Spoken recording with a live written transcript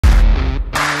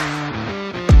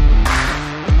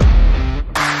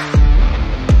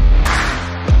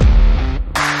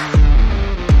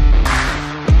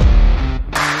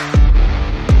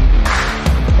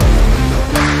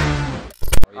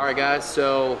Alright guys,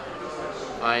 so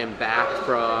I am back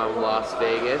from Las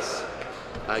Vegas.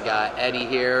 I got Eddie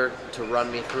here to run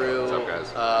me through the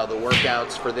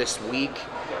workouts for this week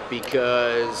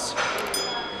because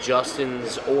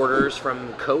Justin's orders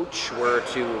from coach were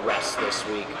to rest this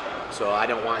week. So I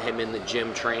don't want him in the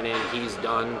gym training. He's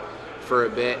done for a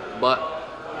bit, but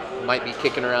might be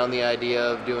kicking around the idea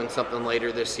of doing something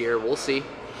later this year. We'll see,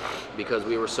 because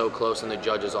we were so close and the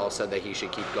judges all said that he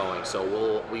should keep going.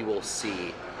 So we will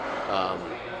see.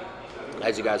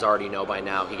 As you guys already know by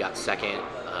now, he got second,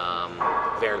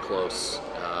 very close.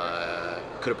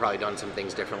 Could have probably done some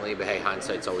things differently, but hey,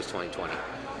 hindsight's always 20/20.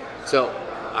 So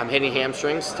I'm hitting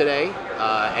hamstrings today.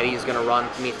 Eddie's gonna run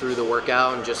me through the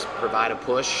workout and just provide a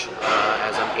push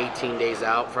as I'm 18 days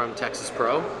out from Texas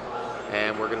Pro.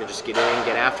 And we're gonna just get in,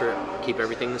 get after it, keep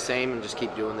everything the same, and just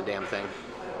keep doing the damn thing.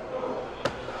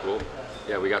 Cool.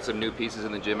 Yeah, we got some new pieces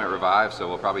in the gym at Revive, so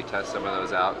we'll probably test some of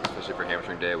those out, especially for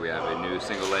hamstring day. We have a new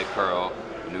single leg curl,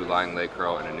 a new lying leg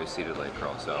curl, and a new seated leg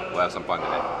curl. So we'll have some fun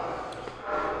today.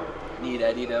 Need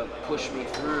Eddie to push me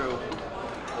through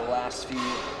the last few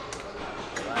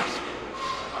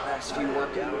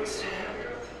workouts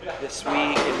this week,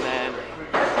 and then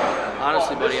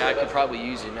honestly, buddy, I could probably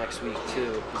use you next week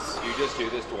too. You just do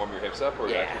this to warm your hips up, or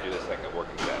you actually do this like a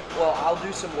working set? Well, I'll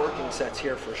do some working sets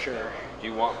here for sure. Do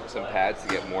you want some pads to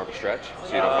get more of a stretch,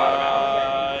 so you don't bottom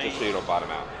out? Just so you don't bottom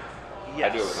out.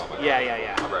 Yes. I do it with all my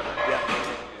Yeah. I'll grab it. Yeah.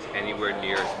 Anywhere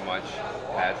near as much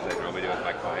pads as I normally do with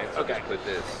my clients. So just put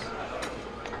this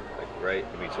like right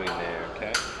in between there.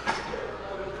 Okay.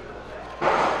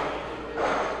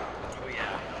 Oh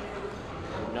yeah.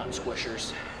 Nut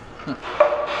squishers.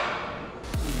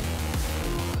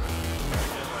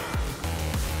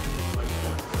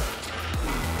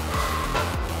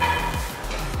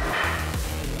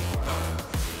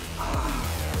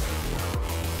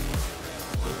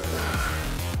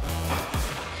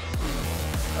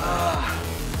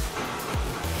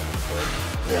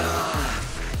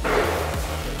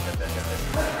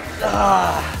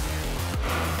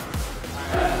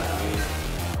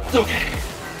 Okay.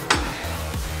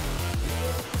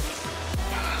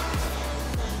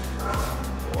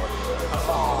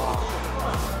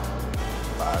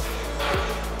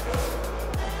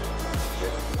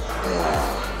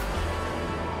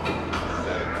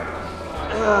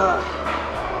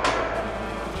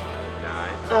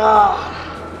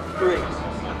 Three.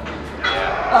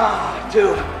 Yeah.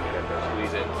 Two.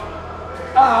 Squeeze it.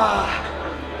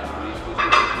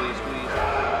 Squeeze.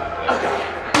 Okay.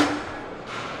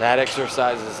 That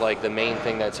exercise is like the main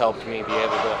thing that's helped me be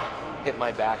able to hit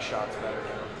my back shots better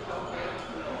now.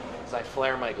 As I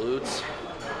flare my glutes,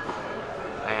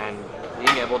 and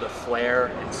being able to flare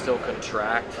and still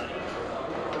contract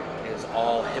is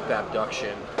all hip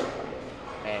abduction.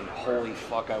 And holy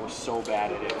fuck, I was so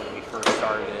bad at it when we first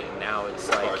started it, and now it's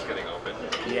like... Bars getting open.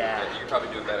 Yeah. You're probably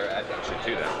doing better at adduction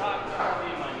too then.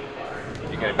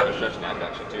 You get a better stretch in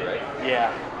adduction too, right?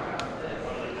 Yeah.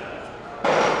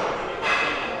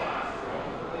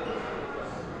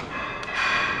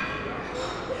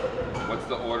 What's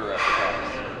the order after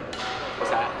pass? What's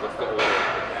that? What's the order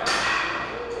after pass?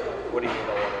 What do you mean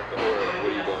the order? The order, like, what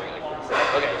are you going like?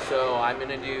 Okay, so I'm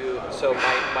gonna do, so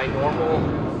my normal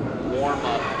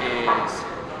warm-up is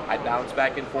I bounce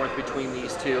back and forth between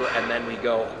these two, and then we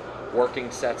go working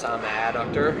sets on the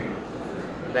adductor.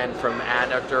 Then from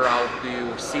adductor, I'll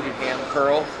do seated ham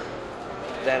curl.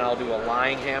 Then I'll do a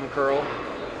lying ham curl.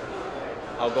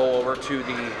 I'll go over to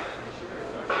the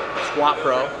squat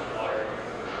pro,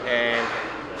 and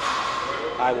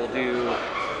I will do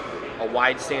a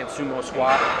wide stance sumo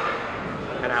squat,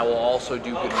 and I will also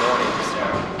do good mornings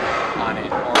on it,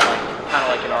 or like kind of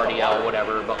like an RDL,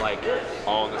 whatever, but like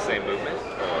all in the same movement?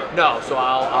 Or? No, so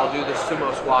I'll do the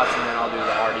sumo squats and then I'll do the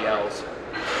RDLs,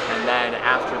 and then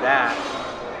after that,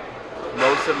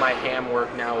 most of my ham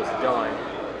work now is done.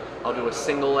 I'll do a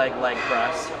single leg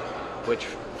press, which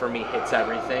for me hits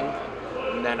everything,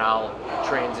 and then I'll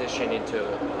transition into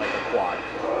like a quad.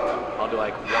 I'll do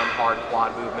like one hard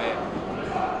quad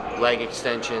movement, leg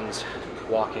extensions,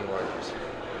 walking lunges.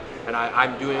 And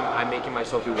I'm making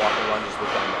myself do walking lunges with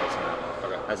dumbbells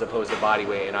now, as opposed to body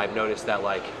weight. And I've noticed that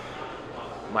like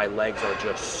my legs are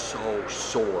just so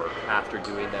sore after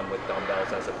doing them with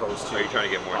dumbbells as opposed to. Are you trying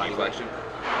to get more knee flexion?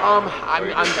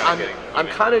 I'm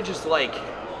kind of just like,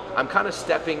 I'm kind of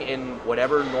stepping in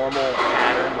whatever normal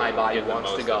pattern my body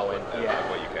wants to go in.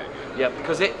 What you can. Yeah,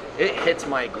 because it hits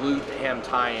my glute ham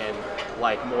tie-in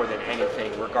like more than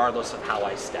anything, regardless of how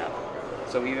I step.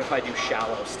 So even if I do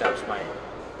shallow steps,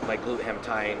 my glute ham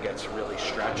tie-in gets really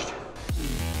stretched.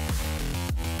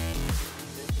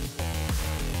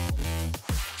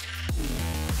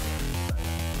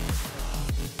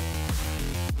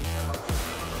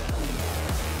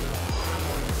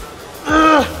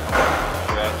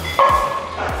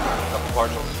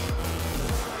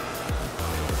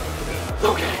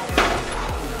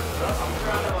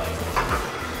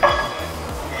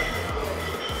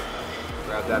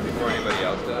 that before anybody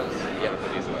else does. Yeah.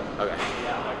 Put these away. Okay.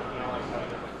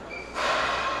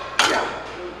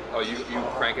 Oh, you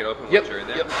crank it open Yep. once you're in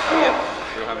there? Yep. You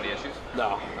don't have any issues? No.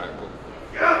 All right, cool.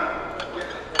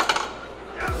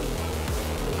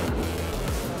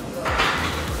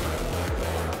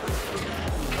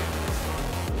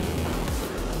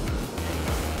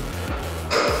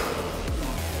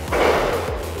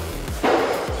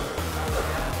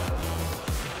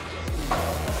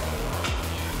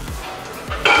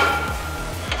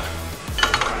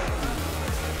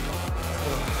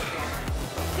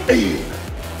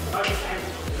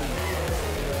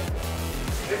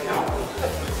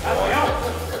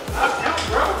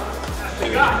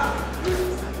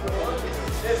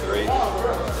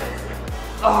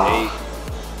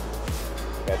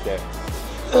 Got there.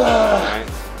 Alright.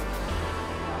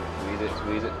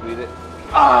 Squeeze it.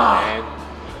 And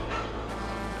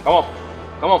come on.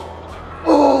 Oh,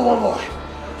 one more.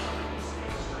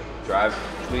 Drive,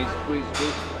 squeeze.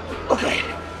 Okay.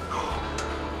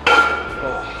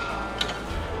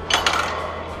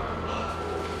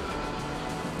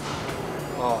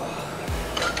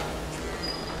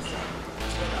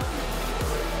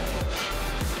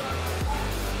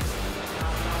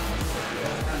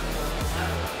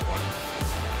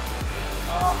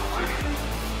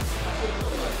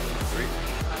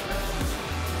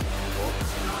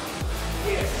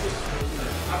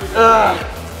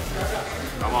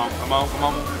 Come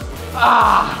on.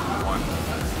 One.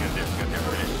 Get there.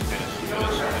 Finish.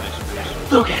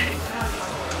 Okay.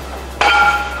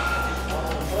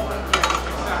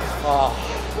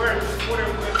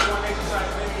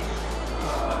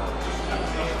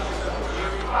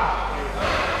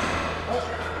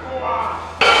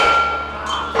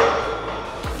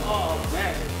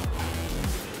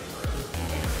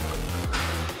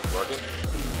 Working?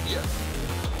 Yeah.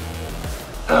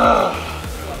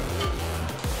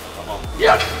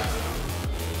 Yes.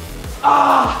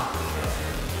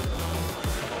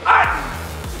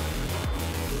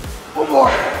 One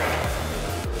more.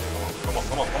 Come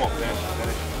on. Finish.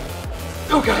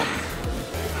 Okay.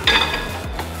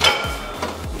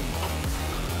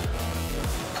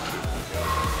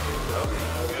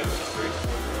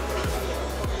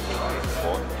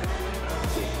 4.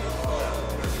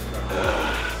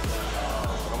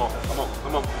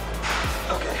 Come on.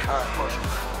 Okay. All right. Push.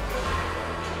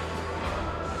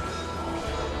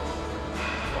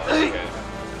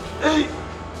 Eight.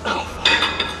 Oh.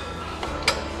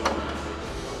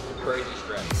 Crazy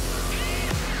stretch.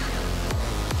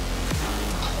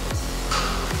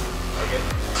 Okay.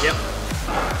 Yep.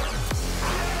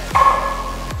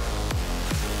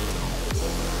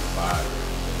 5.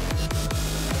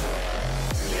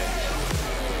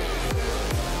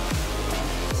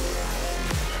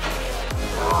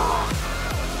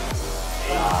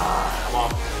 Come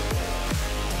on.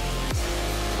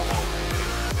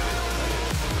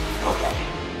 Okay.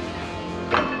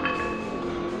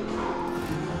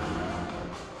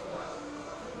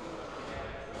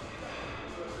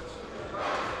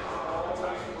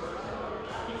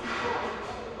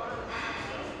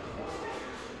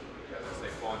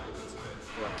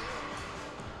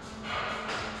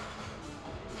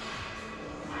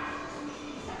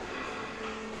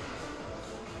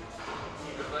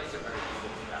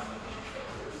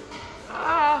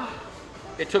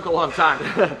 It took a long time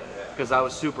because I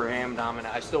was super ham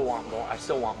dominant. I still want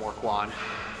more quad.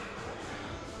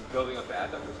 Building up the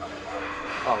adductors on the bottom.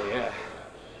 Oh yeah,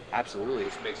 absolutely.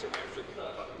 Which makes your hamstring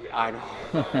feel I know.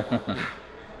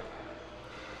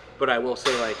 But I will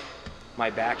say, like,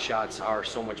 my back shots are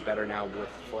so much better now with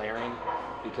flaring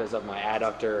because of my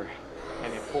adductor,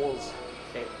 and it pulls.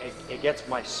 It gets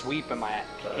my sweep and my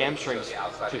hamstrings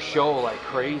to show like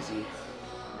crazy,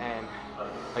 and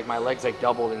like my legs like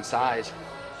doubled in size,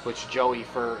 which Joey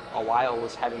for a while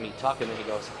was having me tuck, and then he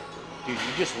goes, dude,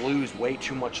 you just lose way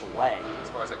too much leg. As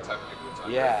far as like tucking your glutes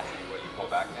under, Yeah. what you pull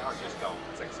back now, or you just don't?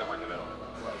 It's like somewhere in the middle.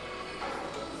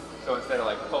 So instead of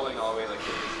like pulling all the way like to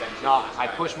the extension, No, I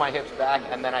push my hips back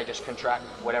and then I just contract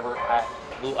whatever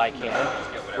glute I can,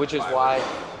 which is why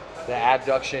the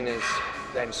abduction is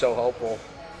then so helpful.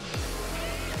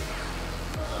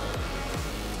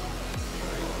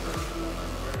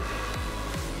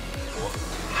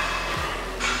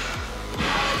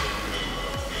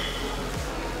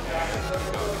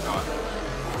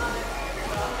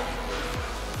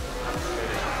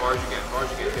 As far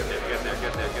as you can, get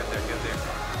there.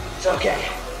 It's okay.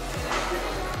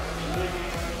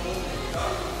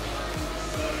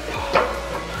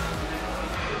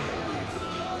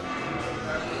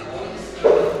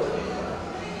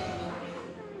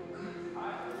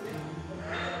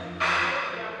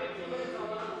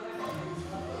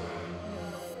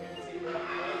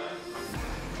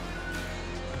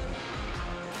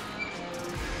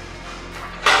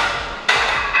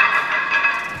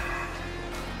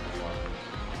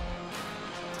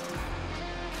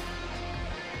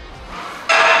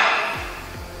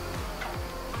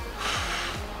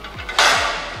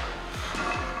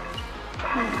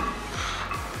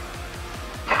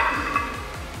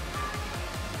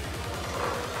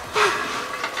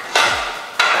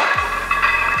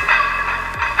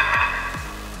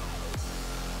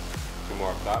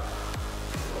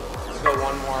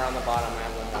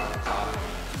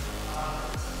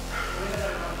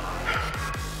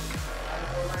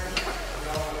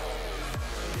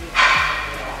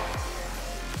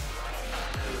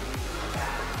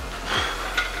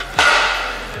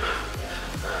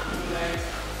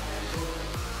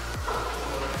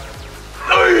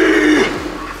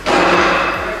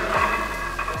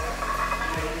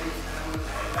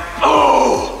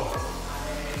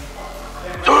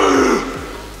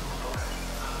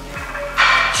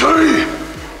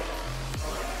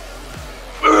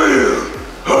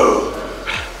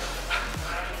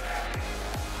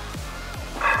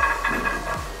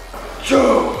 Come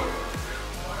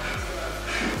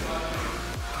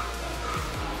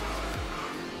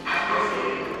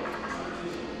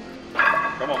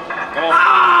on, come on.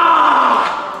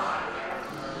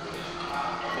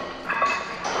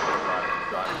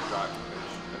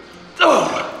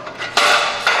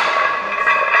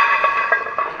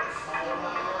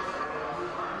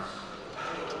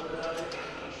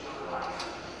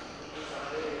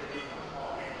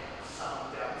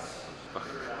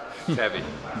 It's heavy.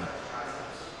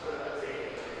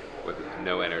 With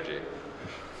no energy.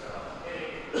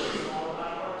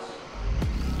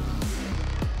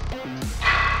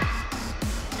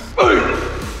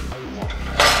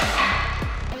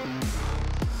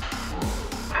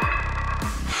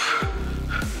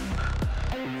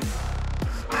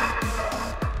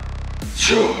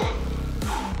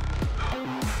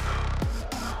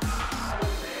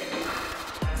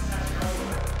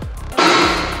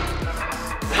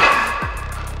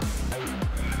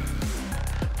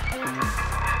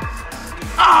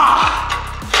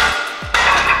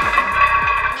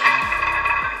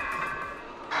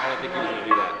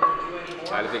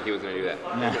 I didn't think he was gonna do that.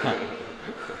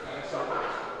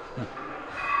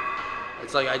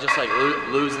 It's like I just like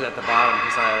lose it at the bottom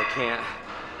because I can't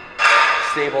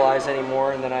stabilize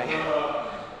anymore, and then I.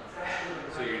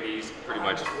 So your knees pretty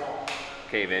much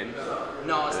cave in?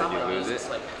 No, it's not my knees. It's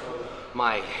like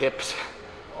my hips.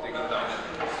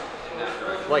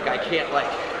 Like I can't like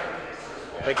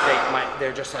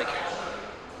they're just like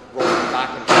rolling back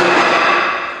and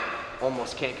forth.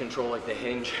 Almost can't control like the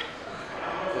hinge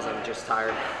because I'm just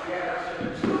tired. Take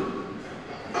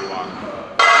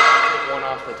one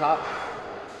off the top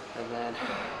and then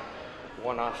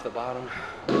one off the bottom.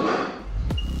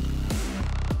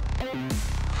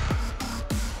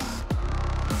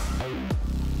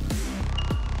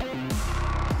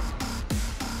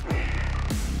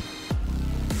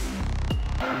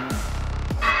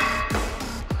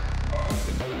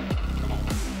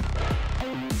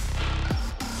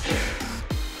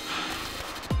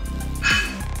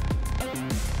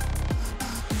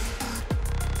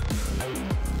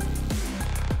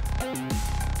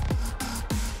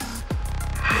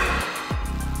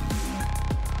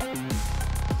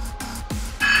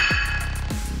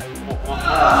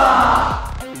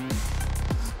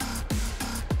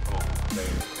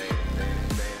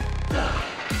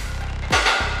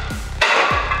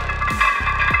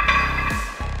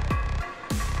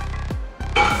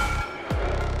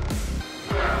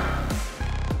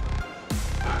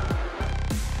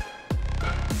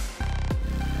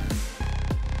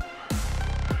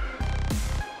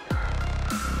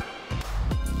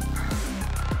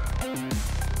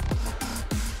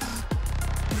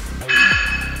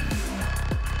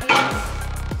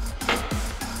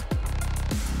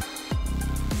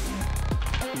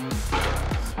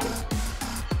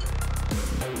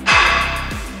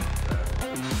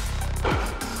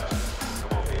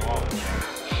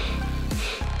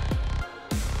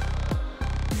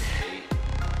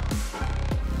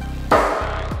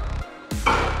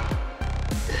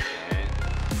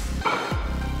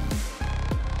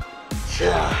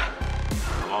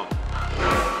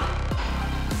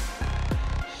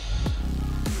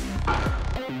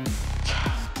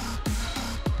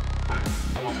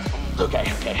 Okay.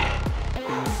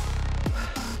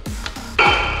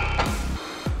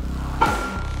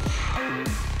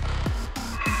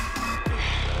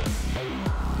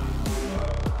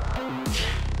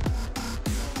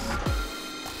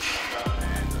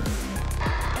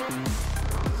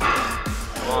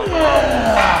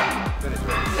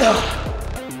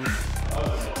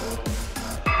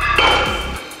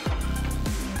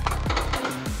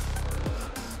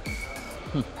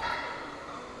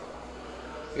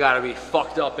 You gotta be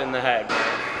fucked up in the head, man.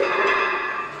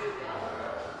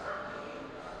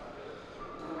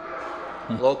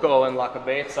 Loco and la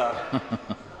cabeza.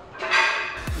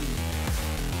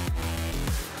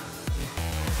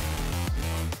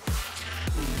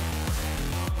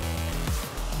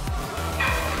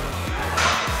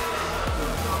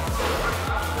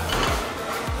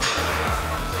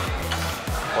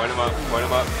 Point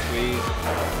him up, squeeze.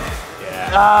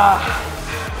 Yeah.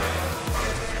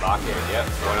 Lock it, yep,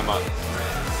 point him up.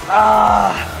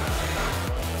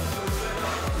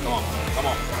 Come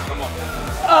on.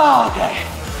 Oh, okay.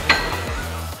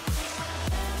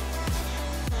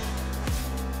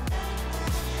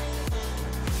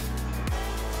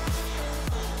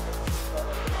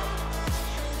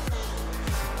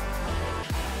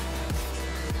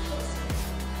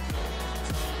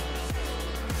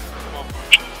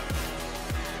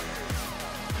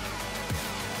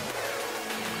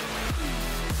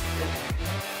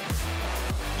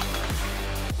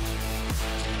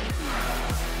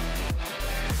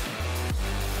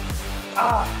 Come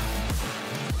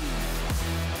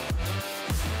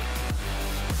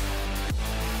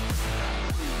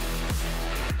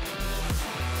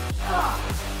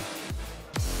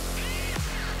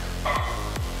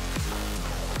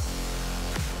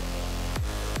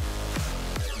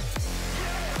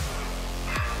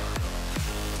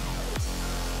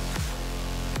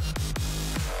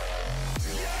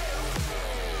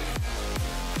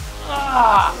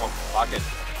on, lock it.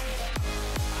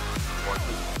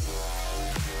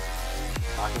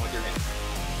 Lock it with your hand.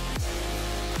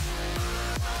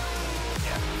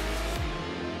 Yeah.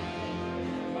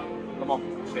 Come on,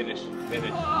 finish,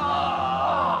 finish.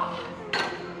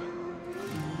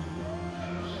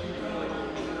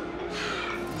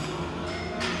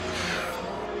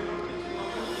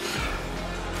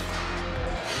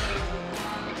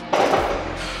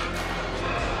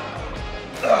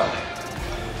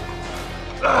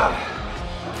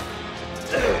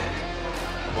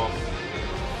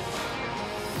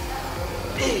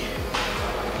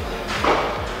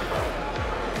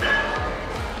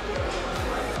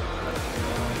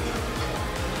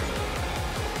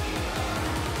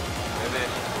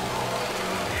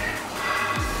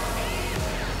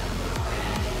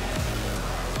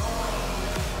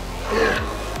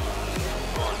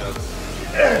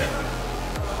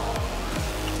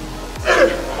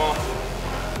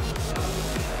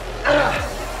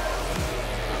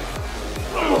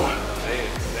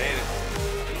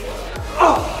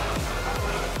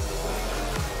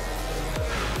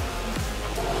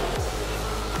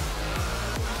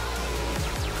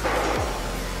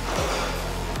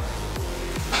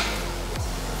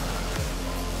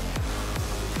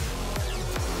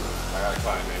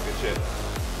 Client, man. Good shit.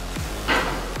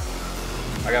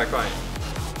 I got a client.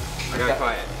 I got a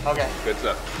client. Okay. Good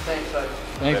stuff. Thanks, bud.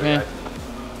 Thanks, man.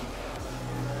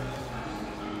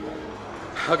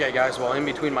 Okay, guys. Well, in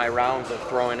between my rounds of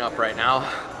throwing up right now,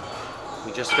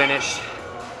 we just finished.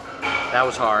 That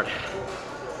was hard.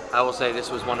 I will say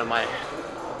this was one of my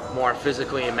more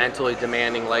physically and mentally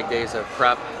demanding leg days of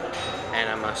prep, and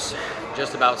I'm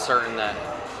just about certain that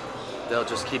they'll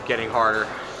just keep getting harder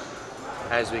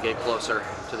as we get closer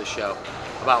to the show.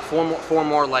 About four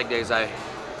more leg days, I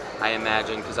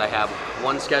imagine, because I have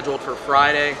one scheduled for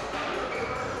Friday,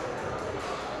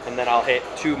 and then I'll hit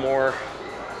 2 more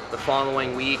the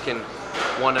following week, and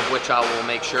one of which I will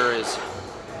make sure is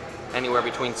anywhere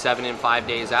between 7 and 5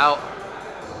 days out.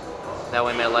 That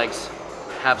way my legs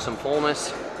have some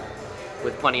fullness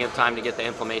with plenty of time to get the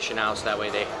inflammation out, so that way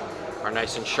they are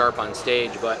nice and sharp on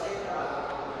stage. But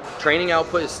training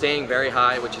output is staying very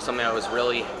high, which is something I was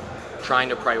really trying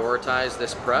to prioritize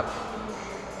this prep.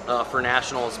 For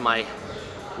nationals, my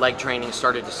leg training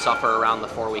started to suffer around the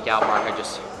 4-week out mark. I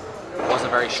just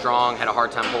wasn't very strong, had a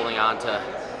hard time holding on to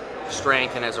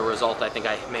strength, and as a result, I think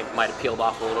I might have peeled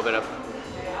off a little bit of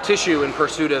tissue in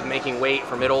pursuit of making weight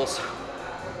for middles,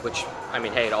 which, I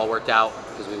mean, hey, it all worked out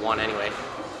because we won anyway.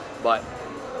 But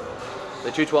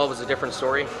the 212 is a different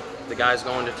story. The guys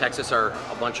going to Texas are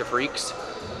a bunch of freaks,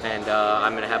 and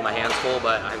I'm going to have my hands full,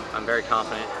 but I'm very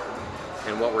confident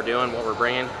in what we're doing, what we're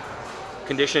bringing.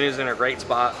 Condition is in a great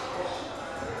spot.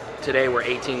 Today we're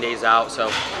 18 days out, so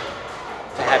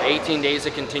to have 18 days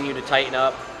to continue to tighten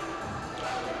up,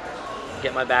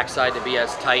 get my backside to be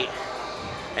as tight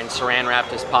and saran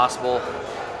wrapped as possible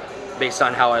based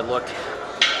on how I looked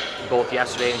both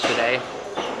yesterday and today.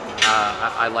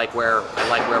 I like where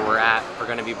we're at. We're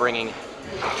going to be bringing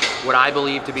what I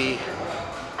believe to be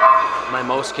my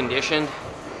most conditioned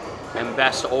and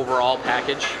best overall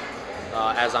package,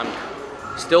 as I'm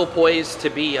still poised to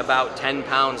be about 10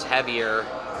 pounds heavier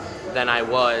than I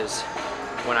was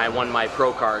when I won my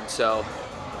pro card. So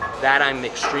that I'm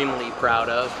extremely proud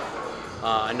of.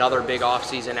 Another big off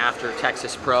season after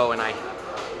Texas Pro, and I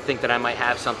think that I might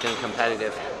have something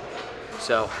competitive.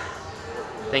 So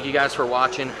thank you guys for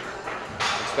watching.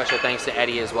 Special thanks to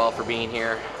Eddie as well for being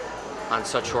here on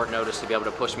such short notice to be able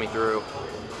to push me through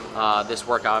this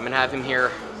workout. I'm gonna have him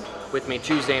here with me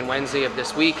Tuesday and Wednesday of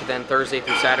this week. Then Thursday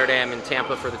through Saturday, I'm in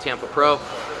Tampa for the Tampa Pro.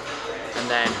 And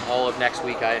then all of next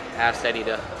week, I asked Eddie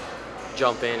to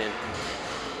jump in and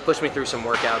push me through some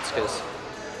workouts, because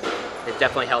it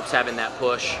definitely helps having that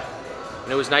push.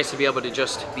 And it was nice to be able to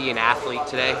just be an athlete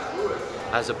today,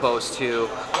 as opposed to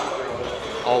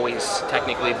always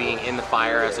technically being in the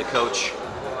fire as a coach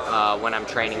when I'm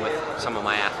training with some of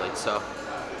my athletes. So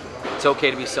it's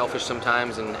okay to be selfish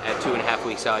sometimes, and at 2.5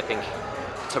 weeks out, I think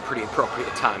it's a pretty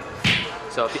appropriate time.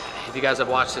 So if you guys have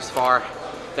watched this far,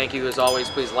 thank you as always.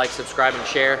 Please like, subscribe, and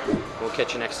share. We'll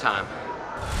catch you next time.